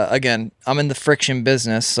having again, I'm in the friction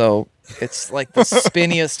business, so it's like the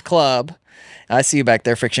spinniest club. I see you back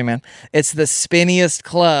there, Friction Man. It's the spinniest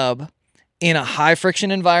club in a high friction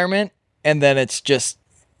environment, and then it's just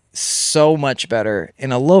so much better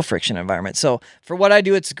in a low friction environment. So for what I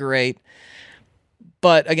do, it's great.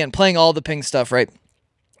 But again, playing all the Ping stuff, right?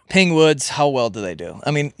 Ping Woods, how well do they do?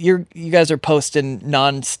 I mean, you guys are posting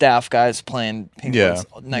non-staff guys playing Ping Woods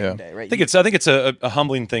night and day, right? I think it's a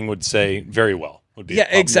humbling thing. Would say very well. Would be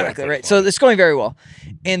exactly right. So it's going very well,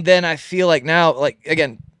 and then I feel like now, like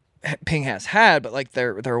again, Ping has had, but like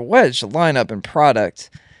their wedge lineup and product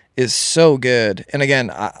is so good. And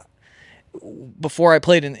again, before I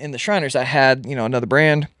played in the Shriners, I had another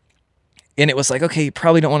brand, and it was like, okay, you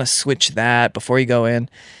probably don't want to switch that before you go in.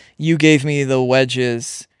 You gave me the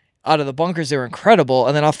wedges out of the bunkers; they were incredible,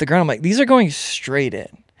 and then off the ground, I'm like, these are going straight in.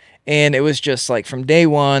 And it was just like from day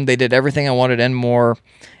one, they did everything I wanted and more.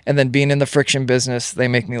 And then being in the friction business, they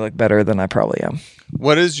make me look better than I probably am.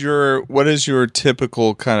 What is your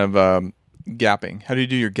typical kind of gapping? How do you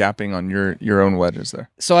do your gapping on your own wedges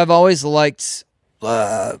there? So I've always liked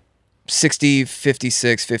 60,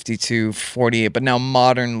 56, 52, 48, but now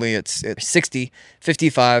modernly it's 60,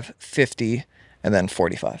 55, 50, and then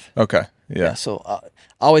 45. Okay, yeah. So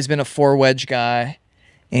always been a 4 wedge guy,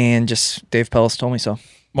 and just Dave Pellis told me so.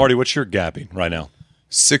 Marty, what's your gapping right now?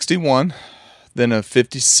 61, then a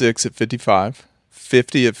 56 at 55,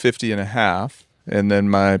 50 at 50 and a half, and then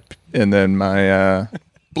my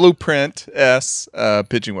Blueprint S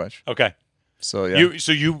pitching wedge. Okay. So yeah.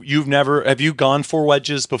 You've never, have you gone 4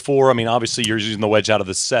 wedges before? I mean, obviously you're using the wedge out of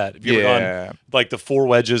the set. Have you ever gone like the 4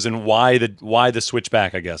 wedges, and why the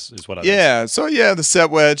switchback, I guess, is what I asked. So the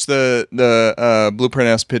set wedge, the Blueprint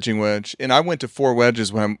S pitching wedge, and I went to 4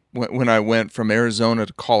 wedges when I went from Arizona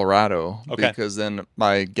to Colorado, because then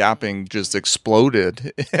my gapping just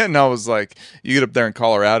exploded, and I was like, you get up there in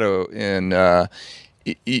Colorado and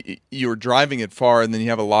you're driving it far, and then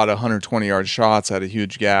you have a lot of 120-yard shots at a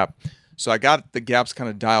huge gap. So I got the gaps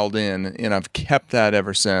kind of dialed in, and I've kept that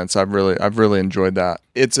ever since. I've really enjoyed that.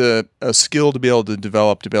 It's a skill to be able to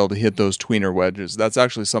develop, to be able to hit those tweener wedges. That's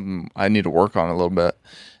actually something I need to work on a little bit.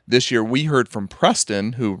 This year we heard from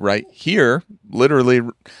Preston, who right here, literally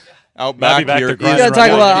out back here. You got to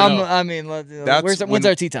talk about. When's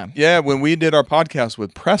our tea time? Yeah, when we did our podcast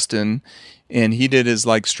with Preston, and he did his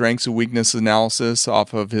strengths and weakness analysis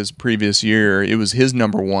off of his previous year, it was his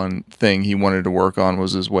number one thing he wanted to work on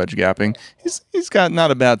was his wedge gapping. He's got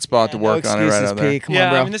not a bad spot to work on it right out there. Come on,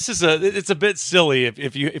 bro. I mean, it's a bit silly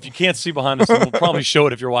if you can't see behind us. And we'll probably show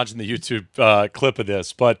it if you're watching the YouTube clip of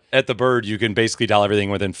this. But at the Bird, you can basically dial everything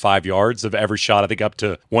within 5 yards of every shot. I think up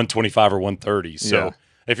to 125 or 130. So.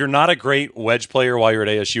 If you're not a great wedge player while you're at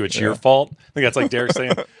ASU, it's your fault. I think that's like Derek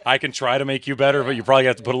saying, I can try to make you better, but you probably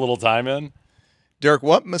have to put a little time in. Derek,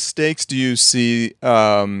 what mistakes do you see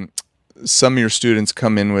some of your students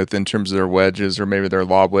come in with in terms of their wedges or maybe their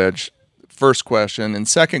lob wedge? First question. And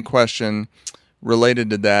second question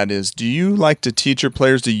related to that is, do you like to teach your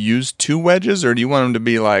players to use 2 wedges, or do you want them to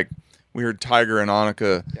be like, we heard Tiger and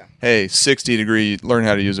Annika, hey, 60 degree, learn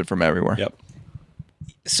how to use it from everywhere? Yep.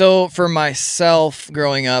 So for myself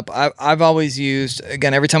growing up, I've always used,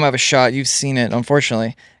 again, every time I have a shot, you've seen it,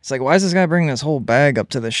 unfortunately. It's like, why is this guy bringing this whole bag up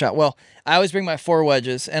to the shot? Well, I always bring my 4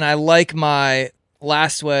 wedges, and I like my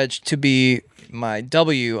last wedge to be my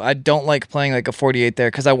W. I don't like playing like a 48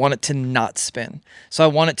 there because I want it to not spin. So I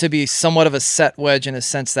want it to be somewhat of a set wedge in a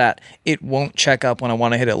sense that it won't check up when I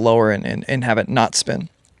want to hit it lower and have it not spin.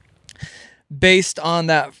 Based on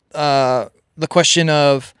that, the question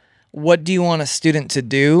of, what do you want a student to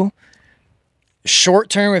do? Short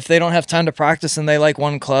term, if they don't have time to practice and they like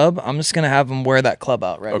one club, I'm just going to have them wear that club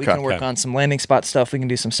out, right? We can work on some landing spot stuff. We can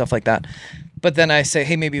do some stuff like that. But then I say,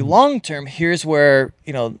 hey, maybe long term, here's where,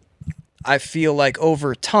 I feel like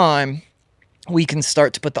over time, we can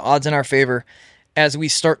start to put the odds in our favor as we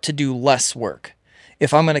start to do less work.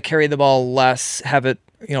 If I'm going to carry the ball less, have it,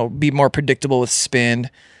 be more predictable with spin,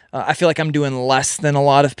 I feel like I'm doing less than a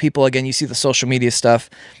lot of people. Again, you see the social media stuff.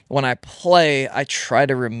 When I play, I try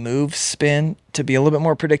to remove spin to be a little bit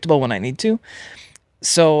more predictable when I need to.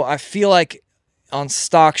 So I feel like on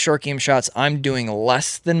stock short game shots, I'm doing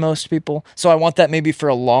less than most people. So I want that maybe for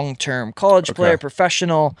a long-term college player,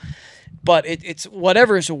 professional, but it's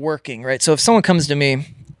whatever's working, right? So if someone comes to me and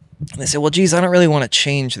they say, well, geez, I don't really want to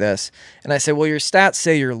change this. And I say, well, your stats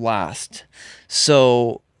say you're last.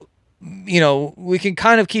 So we can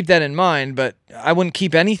kind of keep that in mind, but I wouldn't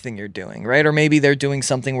keep anything you're doing, right? Or maybe they're doing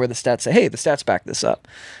something where the stats say, hey, the stats back this up.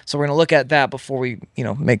 So we're going to look at that before we,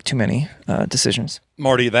 make too many decisions.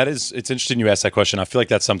 Marty, it's interesting you asked that question. I feel like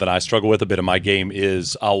that's something I struggle with a bit in my game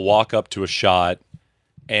is I'll walk up to a shot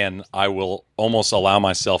and I will almost allow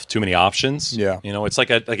myself too many options. Yeah. It's like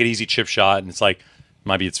an easy chip shot, and it's like,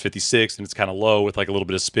 maybe it's 56 and it's kind of low with like a little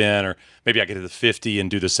bit of spin, or maybe I get to the 50 and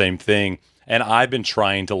do the same thing. And I've been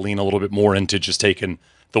trying to lean a little bit more into just taking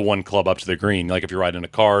the one club up to the green. Like if you're riding a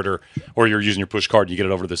card or you're using your push card and you get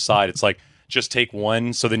it over to the side, it's like just take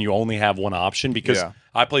one so then you only have one option, because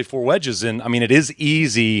I play 4 wedges, and it is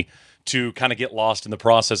easy to kind of get lost in the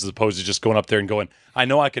process as opposed to just going up there and going, I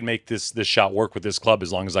know I can make this shot work with this club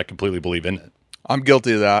as long as I completely believe in it. I'm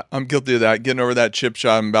guilty of that. Getting over that chip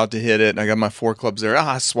shot, I'm about to hit it, and I got my 4 clubs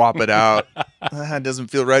there. Swap it out. It doesn't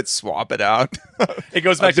feel right. Swap it out. It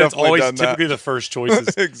goes back to it's always typically the first choice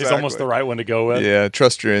is almost the right one to go with. Yeah,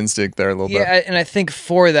 trust your instinct there a little bit. Yeah, and I think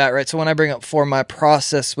for that, right, so when I bring up 4, my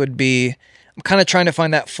process would be I'm kind of trying to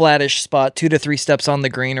find that flattish spot, 2 to 3 steps on the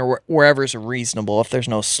green or wherever's reasonable. If there's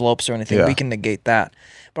no slopes or anything, we can negate that.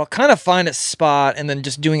 But I'll kind of find a spot, and then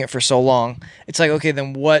just doing it for so long, it's like, okay,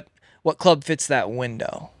 then what club fits that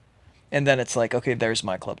window? And then it's like, okay, there's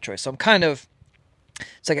my club choice. So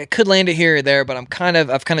it's like I could land it here or there, but I've kind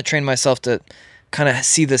of trained myself to kind of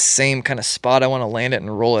see the same kind of spot I want to land it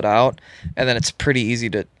and roll it out. And then it's pretty easy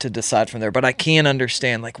to decide from there. But I can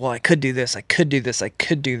understand, like, well, I could do this, I could do this, I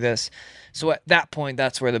could do this. So at that point,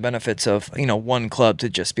 that's where the benefits of, one club to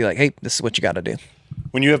just be like, hey, this is what you got to do.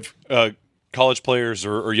 When you have college players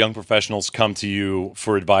or young professionals come to you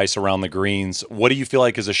for advice around the greens, what do you feel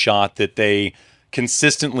like is a shot that they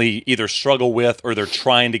consistently either struggle with or they're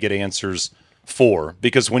trying to get answers for?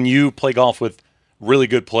 Because when you play golf with really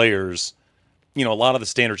good players, a lot of the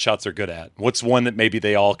standard shots they're good at. What's one that maybe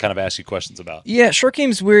they all kind of ask you questions about? Yeah, short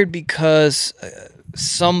game's weird because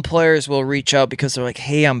some players will reach out because they're like,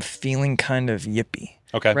 hey, I'm feeling kind of yippy.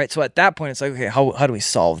 Okay. Right? So at that point, it's like, okay, how do we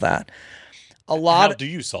solve that? How do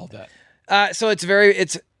you solve that? So it's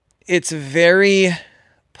very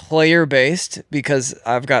player based, because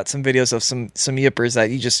I've got some videos of some yippers that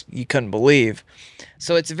you couldn't believe.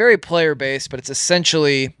 So it's very player based, but it's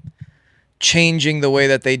essentially changing the way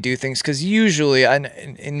that they do things. Because usually,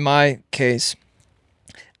 in my case,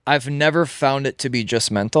 I've never found it to be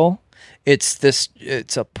just mental. It's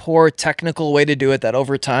a poor technical way to do it that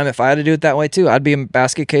over time, if I had to do it that way too, I'd be in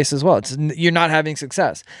basket case as well. You're not having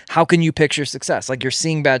success. How can you picture success? Like, you're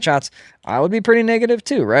seeing bad shots. I would be pretty negative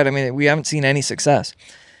too, right? We haven't seen any success.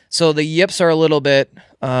 So the yips are a little bit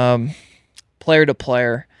player to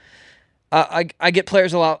player. I get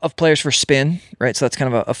a lot of players for spin, right? So that's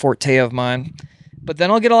kind of a forte of mine. But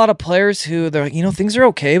then I'll get a lot of players who they're like, things are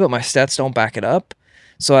okay, but my stats don't back it up.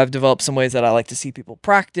 So I've developed some ways that I like to see people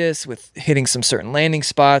practice with hitting some certain landing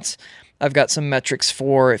spots. I've got some metrics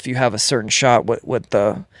for if you have a certain shot, what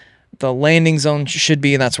the landing zone should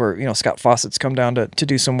be, and that's where Scott Fawcett's come down to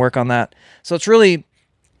do some work on that. So it's really,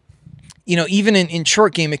 even in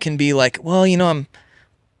short game, it can be like, well,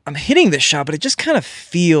 I'm hitting this shot, but it just kind of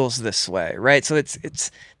feels this way, right? So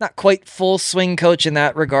it's not quite full swing coach in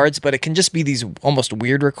that regards, but it can just be these almost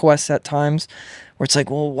weird requests at times where it's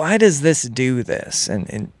like, well, why does this do this?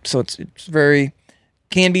 And so it's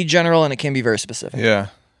can be general and it can be very specific. Yeah.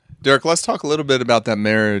 Derek, let's talk a little bit about that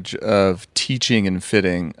marriage of teaching and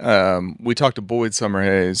fitting. We talked to Boyd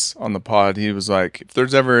Summerhays on the pod. He was like, if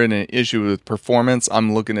there's ever an issue with performance,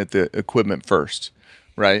 I'm looking at the equipment first,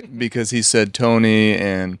 right? Because he said Tony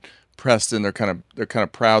and Preston, they're kind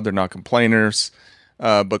of proud. They're not complainers.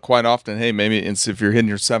 But quite often, hey, maybe if you're hitting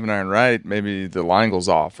your 7-iron right, maybe the line goes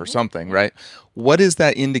off or something, right? What is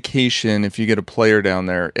that indication if you get a player down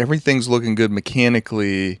there? Everything's looking good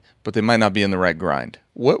mechanically, but they might not be in the right grind.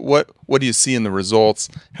 What do you see in the results?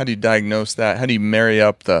 How do you diagnose that? How do you marry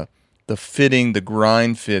up the fitting, the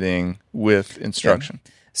grind fitting with instruction?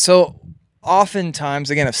 Yeah. So oftentimes,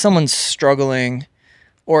 again, if someone's struggling,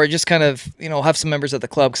 or just kind of, have some members at the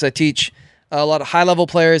club, because I teach a lot of high-level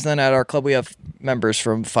players, and then at our club we have members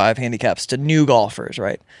from 5 handicaps to new golfers,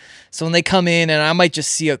 right? So when they come in, and I might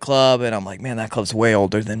just see a club, and I'm like, man, that club's way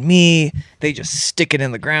older than me. They just stick it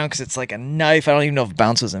in the ground because it's like a knife. I don't even know if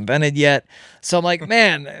bounce was invented yet. So I'm like,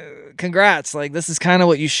 man, congrats. Like, this is kind of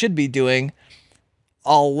what you should be doing.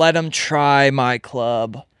 I'll let them try my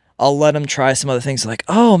club. I'll let them try some other things. Like,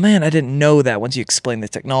 oh, man, I didn't know that. Once you explain the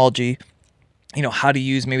technology, how to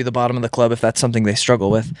use maybe the bottom of the club if that's something they struggle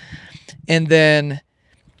with. And then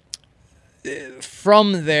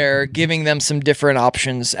from there, giving them some different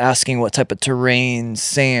options, asking what type of terrain,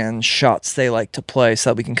 sand, shots they like to play, so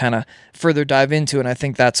that we can kind of further dive into. And I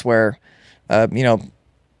think that's where,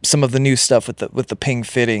 some of the new stuff with the ping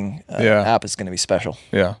fitting app is going to be special.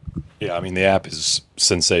 Yeah. Yeah, I mean, the app is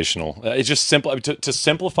sensational. It's just simple. To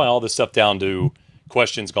simplify all this stuff down to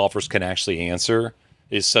questions golfers can actually answer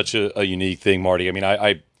is such a unique thing, Marty. I mean,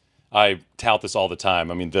 I tout this all the time.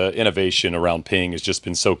 I mean, the innovation around ping has just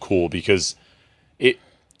been so cool because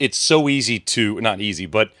it's so easy to, not easy,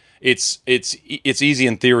 but it's easy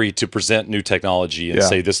in theory to present new technology and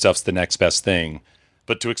say this stuff's the next best thing.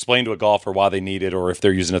 But to explain to a golfer why they need it or if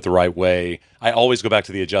they're using it the right way, I always go back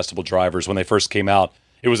to the adjustable drivers. When they first came out,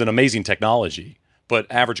 it was an amazing technology, but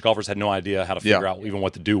average golfers had no idea how to figure out even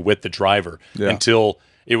what to do with the driver until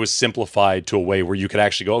it was simplified to a way where you could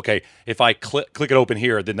actually go, okay, if I click it open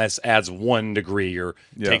here, then this adds 1 degree or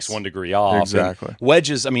takes 1 degree off. Exactly. And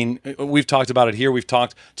wedges, I mean, we've talked about it here. We've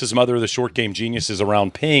talked to some other of the short game geniuses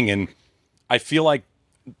around ping, and I feel like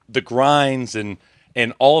the grinds and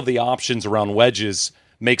all of the options around wedges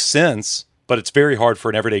make sense, but it's very hard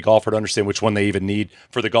for an everyday golfer to understand which one they even need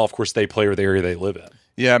for the golf course they play or the area they live in.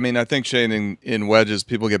 Yeah, I mean, I think, Shane, in wedges,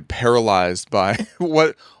 people get paralyzed by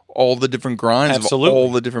all the different grinds of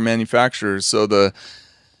all the different manufacturers. So the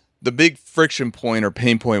big friction point or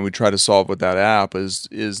pain point we try to solve with that app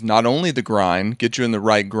is not only the grind, get you in the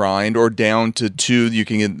right grind, or down to 2, you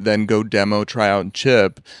can then go demo, try out, and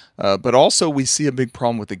chip. But also we see a big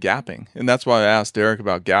problem with the gapping. And that's why I asked Derek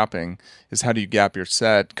about gapping, is how do you gap your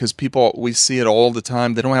set? Because we see it all the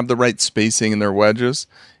time. They don't have the right spacing in their wedges,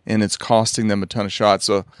 and it's costing them a ton of shots.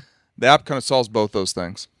 So the app kind of solves both those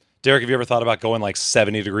things. Derek, have you ever thought about going like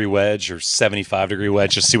 70-degree wedge or 75-degree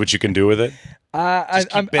wedge, just see what you can do with it?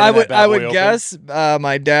 I would guess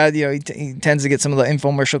my dad, he tends to get some of the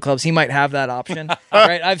infomercial clubs. He might have that option,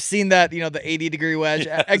 right? I've seen that, the 80-degree wedge.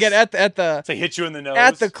 Again, at the to hit you in the nose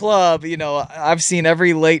at the club. I've seen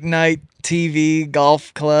every late night TV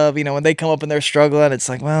golf club. When they come up and they're struggling, it's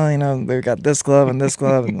like, well, they've got this club and this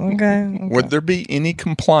club. Okay. Would there be any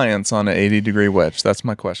compliance on an 80-degree wedge? That's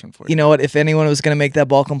my question for you. You know what? If anyone was going to make that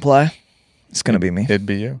ball comply, it's going to be me. It'd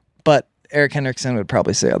be you. But Eric Hendrickson would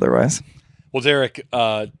probably say otherwise. Well, Derek,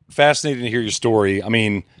 fascinating to hear your story. I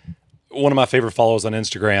mean, one of my favorite follows on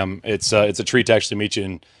Instagram. It's a treat to actually meet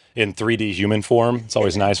you in 3D human form. It's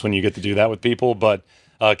always nice when you get to do that with people. But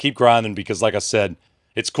keep grinding because, like I said,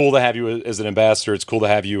 it's cool to have you as an ambassador. It's cool to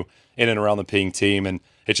have you in and around the ping team, and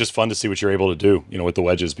it's just fun to see what you're able to do, with the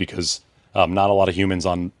wedges because not a lot of humans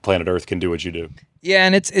on planet Earth can do what you do. Yeah,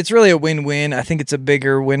 and it's really a win-win. I think it's a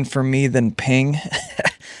bigger win for me than ping.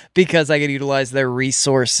 Because I get to utilize their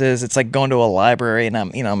resources. It's like going to a library, and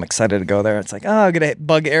I'm excited to go there. It's like, I'm gonna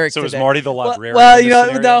bug Eric. So today. is Marty the librarian?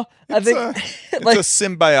 Well, no. I think it's a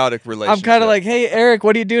symbiotic relationship. I'm kind of like, hey, Eric,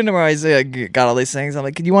 what are you doing tomorrow? He's like, got all these things. I'm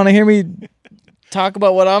like, do you want to hear me talk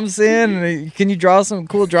about what I'm seeing? And can you draw some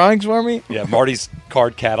cool drawings for me? Yeah, Marty's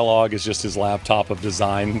card catalog is just his laptop of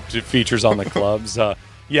design features on the clubs.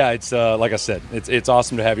 It's like I said, it's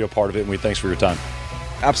awesome to have you a part of it, and thanks for your time.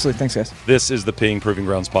 Absolutely. Thanks, guys. This is the Ping Proving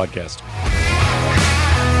Grounds podcast.